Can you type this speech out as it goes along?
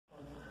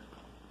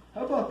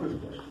How about this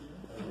question?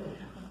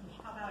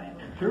 How about it?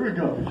 Here we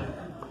go.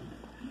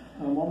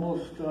 I'm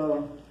almost,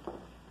 I'm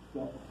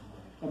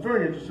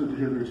very interested to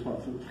hear the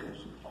response to this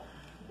question.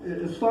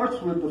 It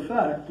starts with the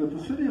fact that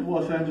the city of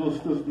Los Angeles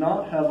does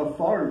not have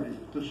authority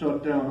to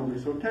shut down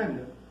Aliso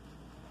Canyon.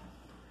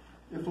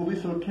 If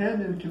Aliso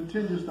Canyon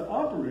continues to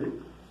operate,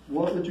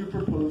 what would you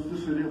propose the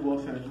city of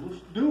Los Angeles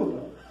do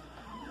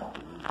about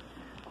it?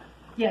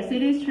 Yes,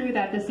 it is true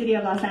that the city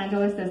of Los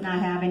Angeles does not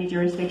have any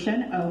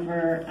jurisdiction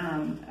over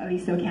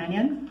Aliso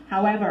Canyon.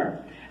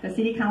 However, the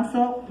city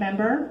council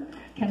member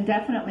can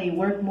definitely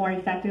work more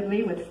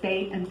effectively with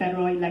state and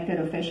federal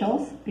elected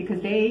officials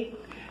because they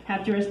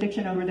have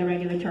jurisdiction over the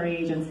regulatory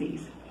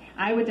agencies.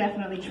 I would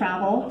definitely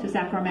travel to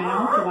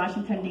Sacramento, to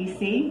Washington,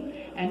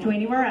 D.C., and to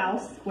anywhere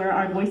else where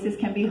our voices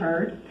can be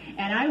heard.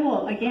 And I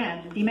will,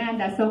 again, demand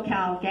that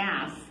SoCal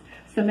Gas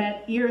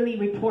submit yearly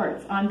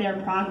reports on their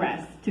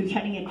progress to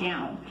shutting it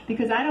down.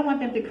 Because I don't want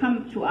them to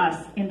come to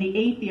us in the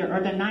 8th year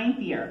or the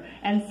 9th year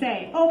and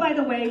say, oh, by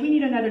the way, we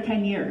need another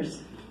 10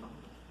 years.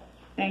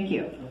 Thank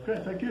you.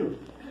 Okay, thank you.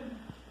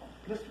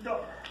 Mr.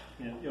 Dar.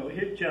 Yeah,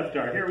 Jeff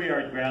Dar, here we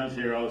are at Ground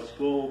Zero,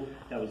 school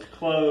that was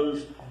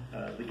closed.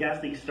 The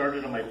gas leak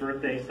started on my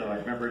birthday, so I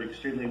remember it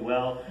extremely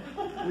well.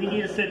 We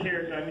need to sit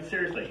here, I mean,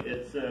 seriously,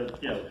 it's,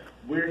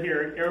 we're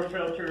here, air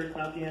filter is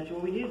not the answer.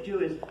 What we need to do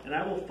is, and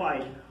I will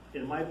fight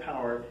in my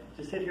power,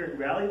 to sit here and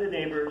rally the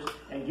neighbors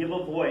and give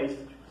a voice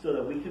so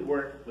that we could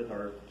work with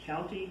our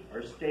county,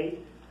 our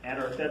state, and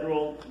our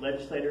federal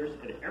legislators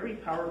and every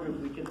power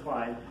group we can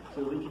find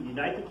so that we can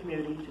unite the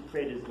community to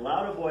create as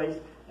loud a voice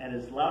and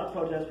as loud a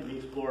protest. We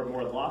need to explore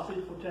more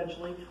lawsuits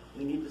potentially.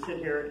 We need to sit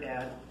here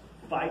and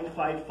fight.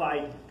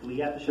 We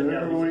have to shut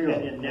down this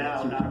opinion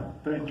now,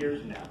 not 10 years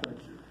from now. Thank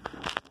you.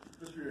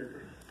 Mr.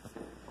 Yeager.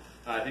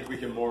 I think we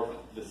can morph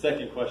the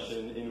second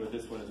question in with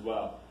this one as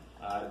well.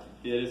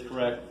 It is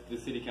correct, the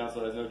City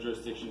Council has no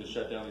jurisdiction to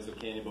shut down Aliso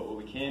Canyon, but what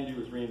we can do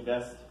is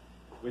reinvest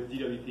with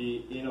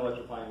DWP in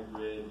electrifying the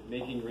grid,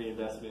 making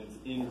reinvestments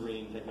in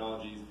green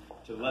technologies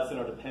to lessen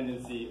our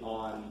dependency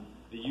on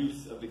the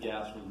use of the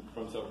gas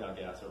from SoCal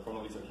Gas or from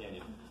Aliso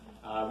Canyon.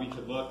 We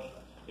could look,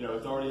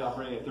 it's already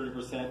operating at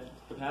 30%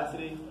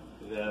 capacity.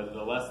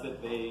 The less that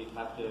they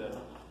have to,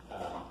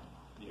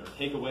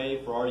 take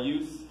away for our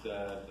use,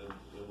 the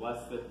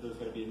less that there's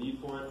going to be a need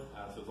for it.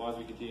 So as long as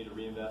we continue to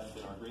reinvest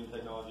in our green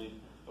technology,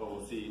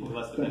 we'll see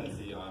less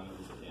dependency on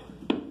Aliso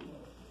Canyon.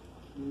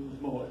 Ms.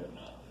 Malloyan.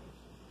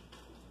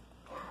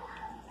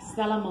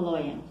 Stella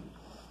Malloyan.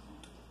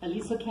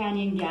 Aliso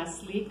Canyon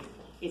gas leak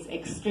is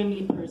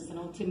extremely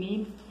personal to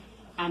me,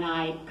 and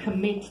I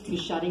commit to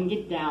shutting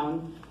it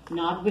down,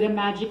 not with a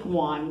magic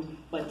wand,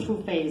 but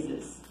through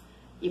phases.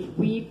 If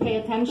we pay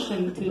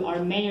attention to our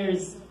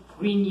mayor's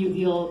Green New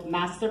Deal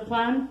master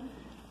plan,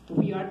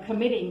 we are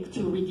committing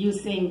to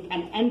reducing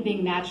and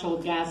ending natural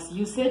gas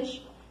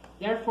usage.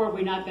 Therefore,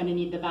 we're not going to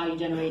need the value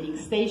generating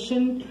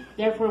station.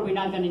 Therefore, we're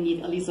not going to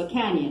need Aliso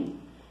Canyon.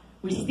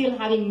 We're still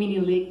having mini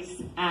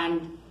leaks,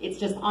 and it's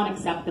just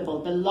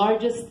unacceptable. The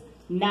largest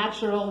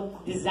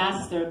natural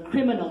disaster,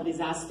 criminal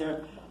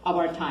disaster of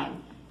our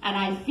time. And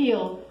I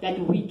feel that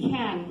we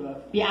can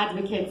be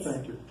advocates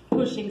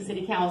pushing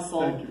City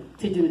Council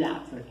to do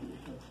that. Thank you.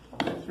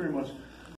 Thanks very much.